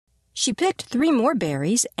She picked 3 more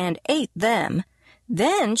berries and ate them.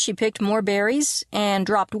 Then she picked more berries and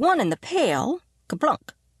dropped 1 in the pail,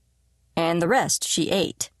 kaplunk, and the rest she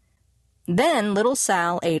ate. Then little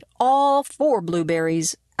Sal ate all 4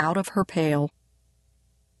 blueberries out of her pail.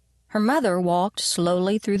 Her mother walked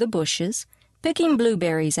slowly through the bushes, picking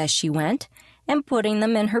blueberries as she went and putting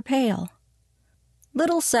them in her pail.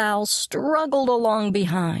 Little Sal struggled along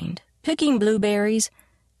behind, picking blueberries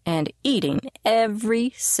and eating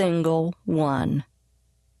every single one.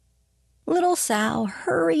 Little Sal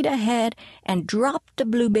hurried ahead and dropped a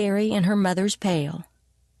blueberry in her mother's pail.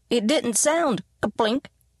 It didn't sound kaplink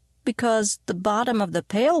because the bottom of the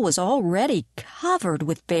pail was already covered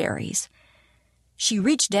with berries. She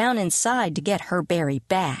reached down inside to get her berry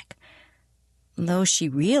back. Though she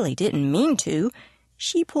really didn't mean to,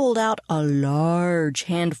 she pulled out a large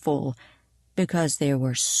handful because there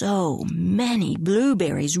were so many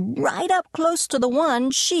blueberries right up close to the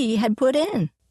one she had put in.